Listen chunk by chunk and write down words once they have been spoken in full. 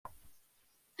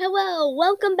Hello,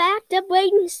 welcome back to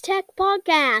Braden's Tech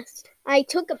Podcast. I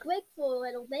took a break for a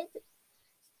little bit,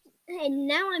 and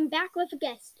now I'm back with a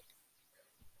guest.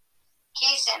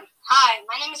 Kason. Hi,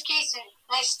 my name is Kason.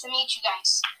 Nice to meet you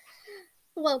guys.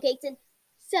 Hello, Kason.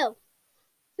 So,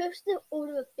 first the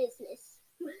order of business.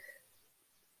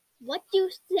 What do you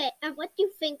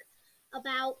think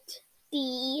about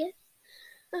the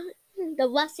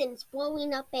Russians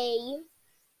blowing up a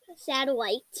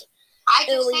satellite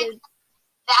earlier?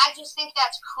 I just think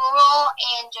that's cruel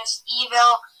and just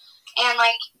evil, and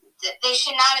they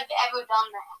should not have ever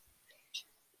done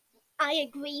that. I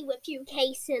agree with you,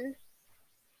 Kason.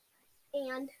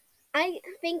 And I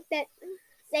think that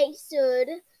they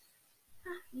should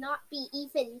not be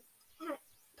even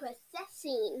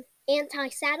possessing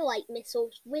anti-satellite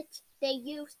missiles, which they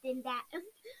used in that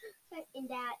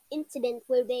incident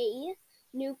where they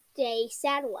nuked a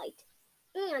satellite.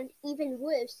 And even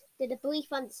worse, the debris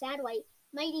from the satellite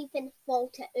might even fall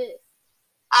to Earth.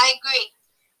 I agree.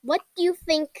 What do you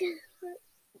think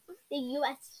the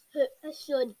U.S.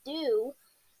 should do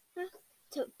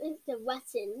to the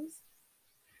Russians?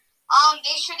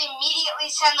 They should immediately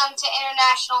send them to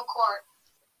international court.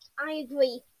 I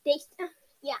agree.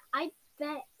 I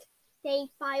bet they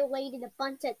violated a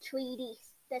bunch of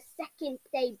treaties the second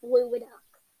they blew it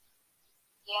up.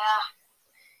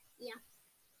 Yeah.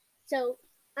 So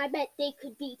I bet they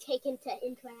could be taken to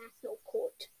international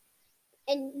court.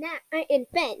 And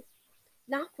Ben,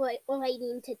 not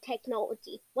relating to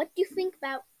technology, what do you think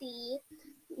about the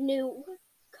new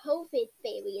COVID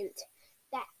variant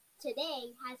that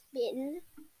today has been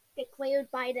declared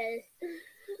by the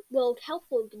World Health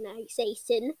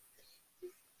Organization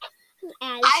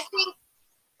as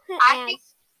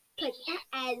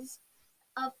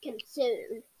of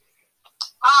concern?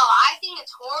 I think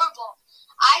it's horrible.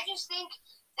 I just think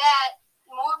that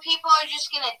more people are just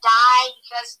going to die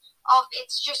because of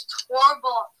it's just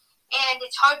horrible. And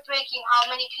it's heartbreaking how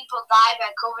many people die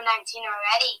by COVID-19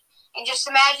 already. And just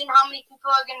imagine how many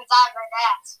people are going to die by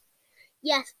that.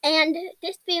 Yes, and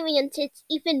this variant is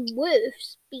even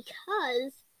worse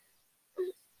because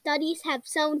studies have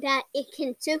shown that it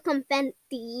can circumvent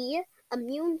the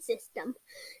immune system.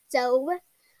 So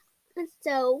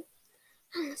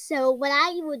what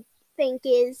I would think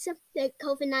is the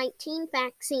COVID-19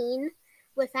 vaccine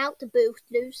without the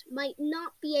boosters might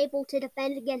not be able to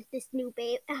defend against this new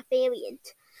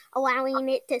variant, allowing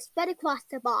it to spread across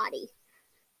the body.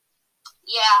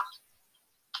 Yeah,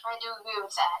 I do agree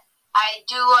with that. I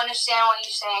do understand what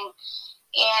you're saying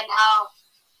and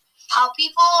how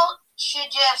people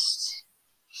should just...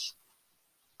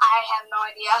 I have no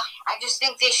idea. I just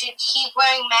think they should keep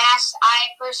wearing masks. I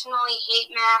personally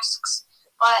hate masks,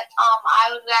 but I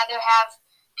would rather have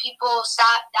people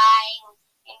stop dying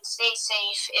and stay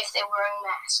safe if they're wearing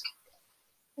masks.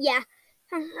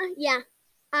 Yeah.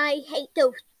 I hate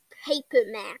those paper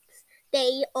masks.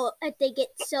 They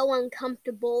get so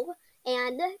uncomfortable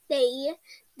and they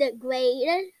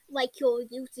degrade like you're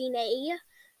using a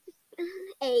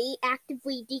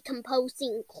actively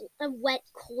decomposing wet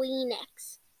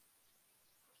Kleenex.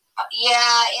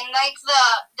 Yeah, and they're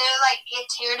get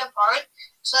teared apart.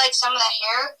 So some of the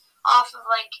hair off of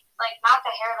not the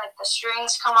hair, the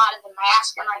strings come out of the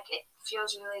mask and it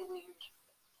feels really weird.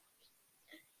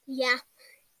 Yeah.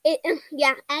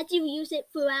 As you use it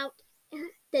throughout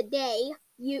the day,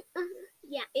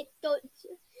 it starts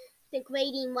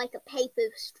degrading like a paper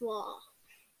straw.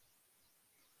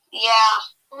 Yeah,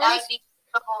 that would be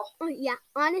terrible. Yeah,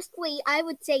 honestly, I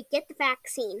would say get the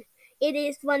vaccine. It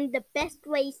is one of the best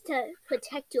ways to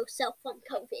protect yourself from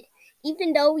COVID.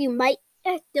 Even though you might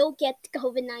still get the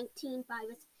COVID-19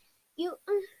 virus, you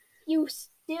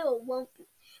still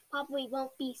probably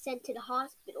won't be sent to the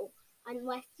hospital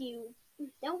unless you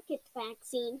don't get the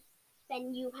vaccine.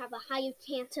 Then you have a higher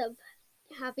chance of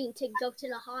having to go to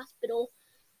the hospital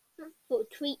for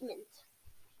treatment.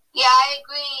 Yeah, I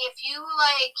agree. If you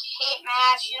hate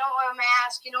masks, you don't wear a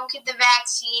mask, you don't get the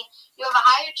vaccine, you have a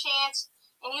higher chance,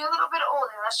 and you're a little bit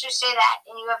older, let's just say that,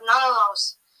 and you have none of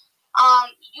those,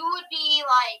 you would be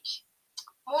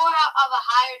more of a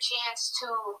higher chance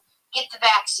to get the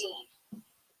vaccine.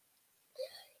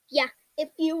 Yeah, if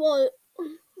you were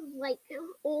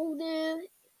older,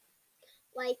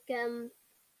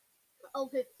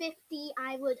 over 50,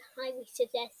 I would highly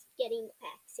suggest getting the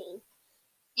vaccine.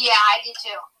 Yeah, I do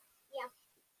too. Yeah.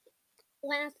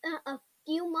 A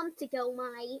few months ago,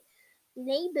 my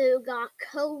neighbor got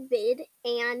COVID,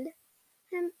 and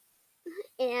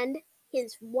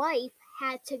his wife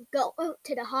had to go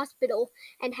to the hospital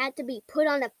and had to be put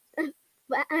on a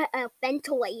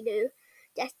ventilator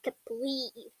just to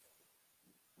breathe.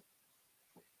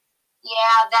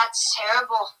 Yeah, that's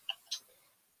terrible.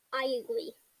 I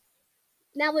agree.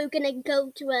 Now we're gonna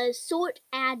go to a short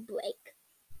ad break.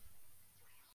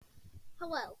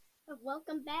 Hello,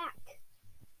 welcome back.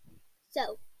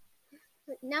 So,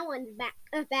 now I'm back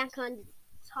on the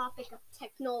topic of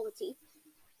technology,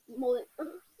 more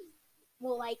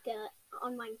like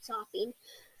online shopping.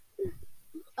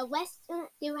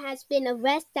 There has been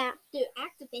arrest after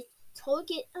activists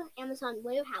target Amazon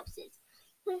warehouses.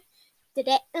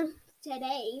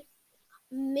 Today,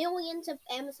 millions of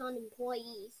Amazon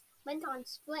employees went on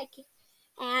strike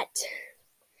at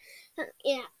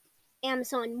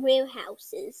Amazon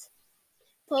warehouses,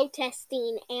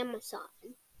 protesting Amazon.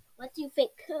 What do you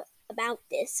think about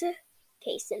this,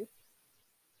 Kason?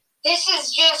 This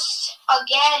is just,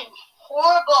 again,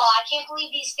 horrible. I can't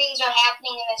believe these things are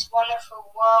happening in this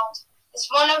wonderful world. This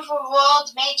wonderful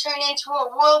world may turn into a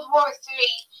World War III.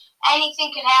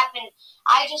 Anything could happen.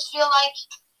 I just feel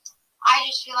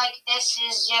like this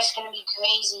is just going to be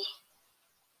crazy.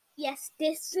 Yes,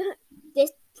 this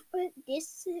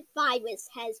virus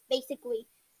has basically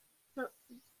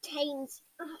changed,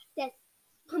 that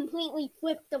completely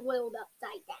flipped the world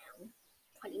upside down,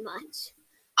 pretty much.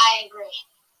 I agree.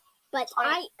 But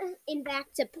I, in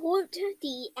fact, support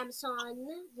the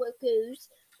Amazon workers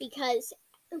because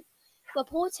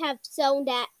reports have shown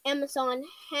that Amazon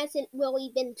hasn't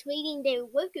really been treating their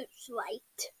workers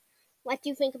right. What do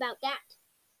you think about that?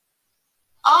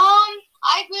 I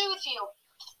agree with you.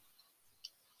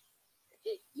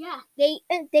 Yeah,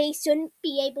 they shouldn't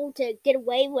be able to get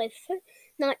away with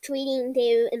not treating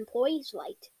their employees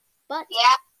right. But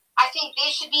yeah, I think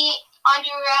they should be under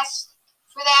arrest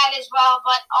for that as well.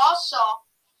 But also,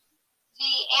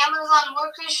 the Amazon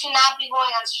workers should not be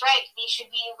going on strike. They should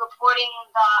be reporting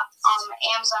the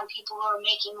Amazon people who are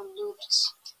making them do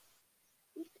this.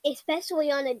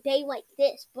 Especially on a day like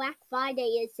this, Black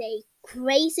Friday is a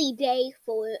crazy day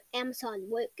for Amazon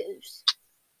workers.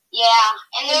 Yeah,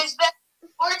 and there's been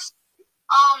reports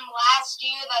last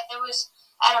year that there was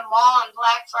at a mall on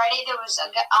Black Friday there was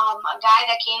a guy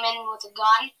that came in with a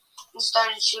gun and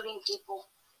started shooting people.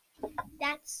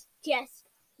 That's just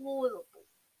horrible.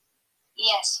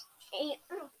 Yes.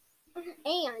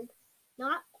 And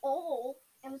not all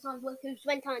Amazon workers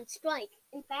went on strike.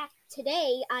 In fact,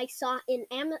 today I saw an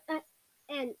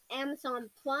Amazon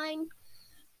Prime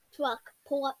truck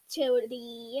pull up to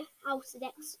the house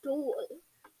next door.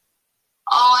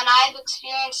 Oh, and I've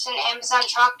experienced an Amazon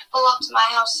truck pull up to my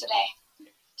house today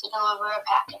to deliver a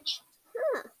package.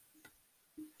 Huh.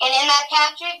 And in that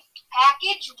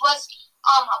package was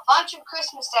a bunch of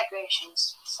Christmas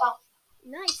decorations. So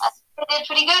nice. They did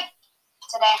pretty good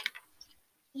today.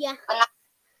 Yeah. But not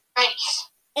breaks.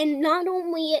 And not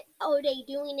only are they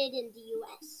doing it in the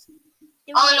U.S.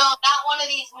 No, not one of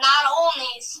these.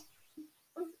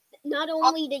 Not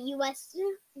only the U.S.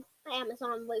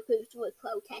 Amazon workers were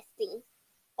protesting.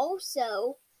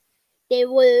 Also, there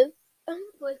were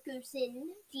workers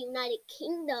in the United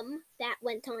Kingdom that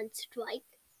went on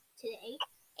strike today,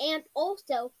 and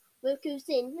also workers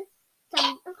in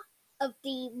some of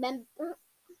the member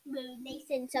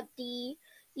nations of the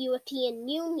European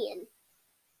Union.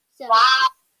 So, wow.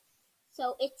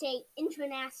 So it's an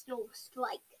international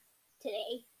strike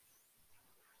today.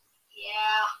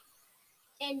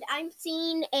 Yeah. And I'm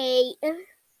seeing a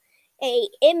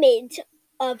image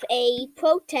of a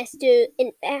protester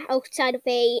outside of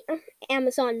a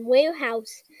Amazon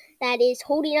warehouse that is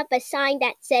holding up a sign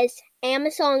that says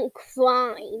Amazon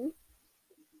crime.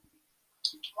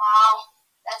 Wow,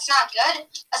 that's not good,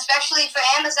 especially for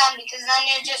Amazon because then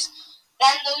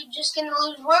they're just gonna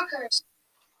lose workers.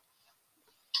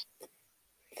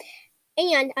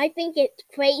 And I think it's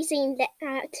crazy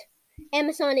that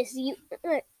Amazon is,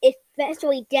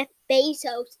 especially Jeff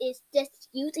Bezos, is just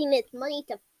using his money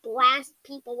to blast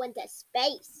people into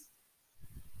space.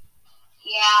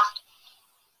 Yeah.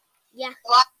 Yeah.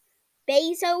 What?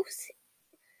 Bezos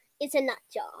is a nut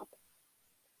job.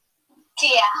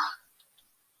 Yeah.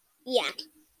 Yeah.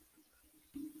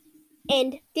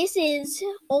 And this is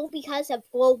all because of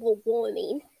global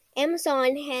warming.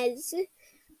 Amazon has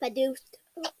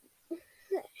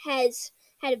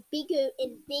had a bigger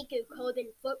and bigger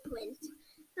carbon footprint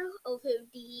over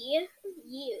the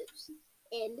years.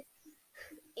 And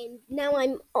now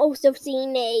I'm also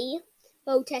seeing a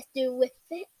protester with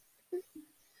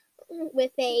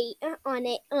a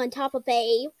on top of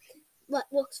a what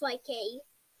looks like a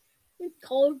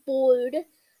cardboard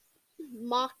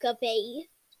mock of a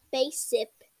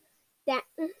spaceship that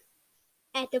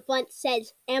at the front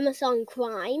says Amazon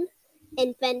crime,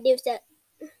 and then there's a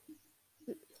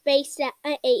face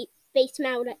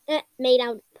made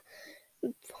out of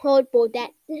hoardboard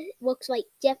that looks like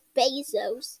Jeff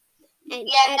Bezos. And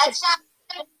yeah, that's not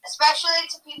good, especially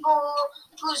to people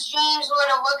whose dreams were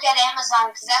to work at Amazon,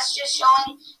 because that's just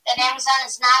showing that Amazon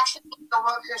is not treating the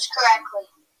workers correctly.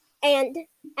 And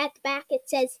at the back it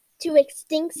says, to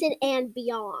extinction and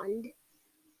beyond.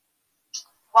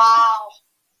 Wow.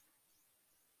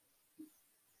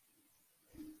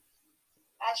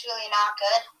 That's really not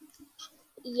good.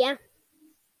 Yeah.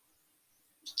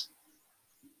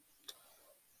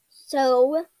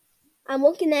 So, I'm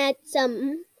looking at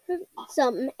some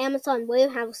Amazon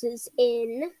warehouses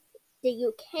in the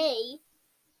UK.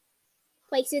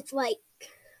 Places like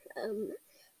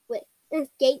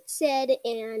Gateshead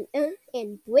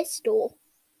and Bristol,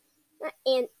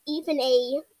 and even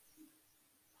a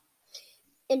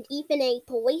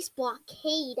police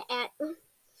blockade at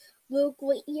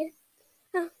Lugly,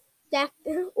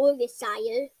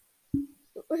 Yorkshire,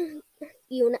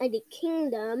 United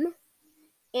Kingdom,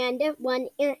 and one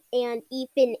and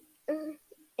even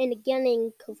and again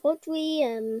in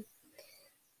Coventry.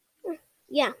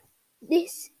 Yeah,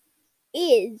 this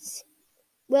is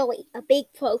really a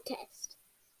big protest.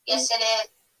 Yes, it is.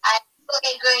 I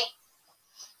totally agree.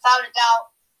 Without a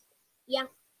doubt. Yeah,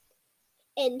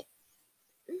 and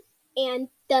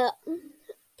the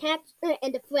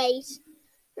and the phrase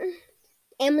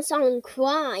Amazon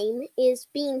crime is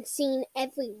being seen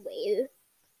everywhere.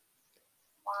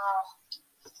 Wow.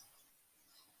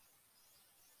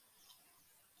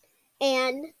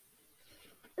 And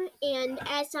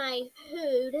as I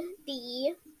heard,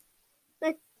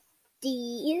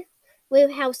 the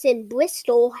warehouse in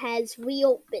Bristol has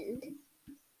reopened.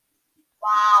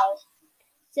 Wow.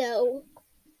 So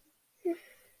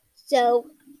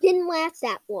didn't last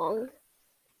that long.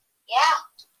 Yeah.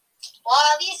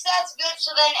 Well, at least that's good,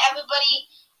 so then everybody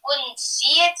wouldn't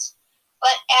see it,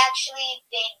 but actually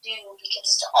they do, because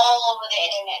it's all over the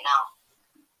internet now.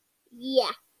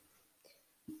 Yeah.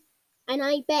 And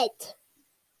I bet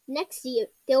next year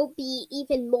there'll be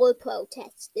even more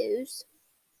protesters.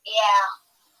 Yeah.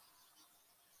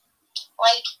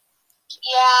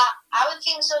 Yeah, I would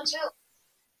think so too.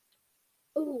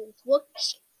 Ooh, look.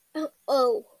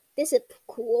 Oh, this is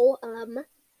cool.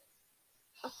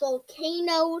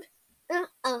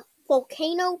 A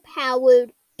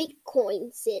volcano-powered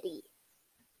Bitcoin city.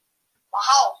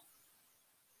 Wow.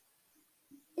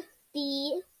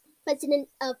 The president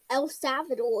of El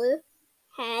Salvador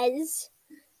has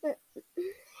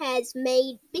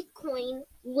made Bitcoin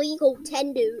legal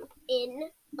tender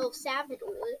in El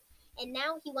Salvador, and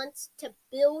now he wants to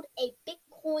build a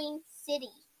Bitcoin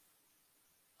city.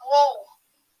 Whoa.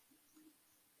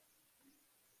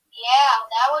 Yeah,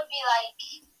 that would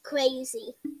be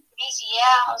crazy.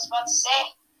 Yeah, I was about to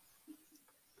say.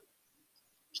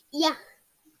 Yeah.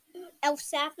 El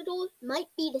Salvador might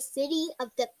be the city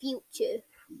of the future.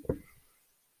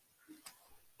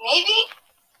 Maybe?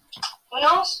 Who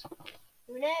knows?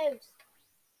 Who knows?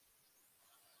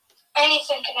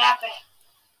 Anything can happen.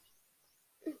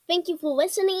 Thank you for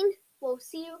listening. We'll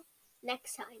see you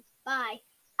next time. Bye.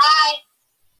 Bye.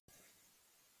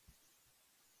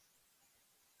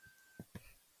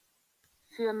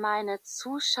 Für meine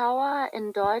Zuschauer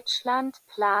in Deutschland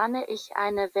plane ich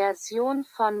eine Version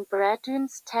von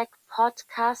Braduns Tech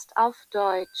Podcast auf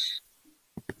Deutsch.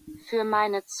 Für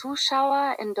meine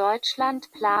Zuschauer in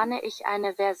Deutschland plane ich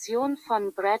eine Version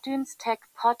von Braduns Tech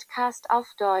Podcast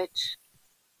auf Deutsch.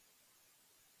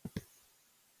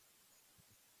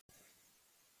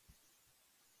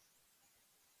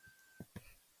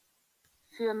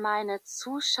 Für meine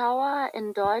Zuschauer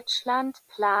in Deutschland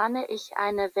plane ich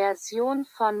eine Version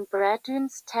von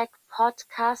Braduns Tech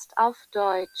Podcast auf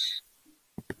Deutsch.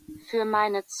 Für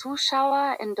meine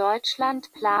Zuschauer in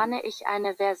Deutschland plane ich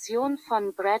eine Version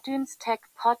von Braduns Tech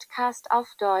Podcast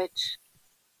auf Deutsch.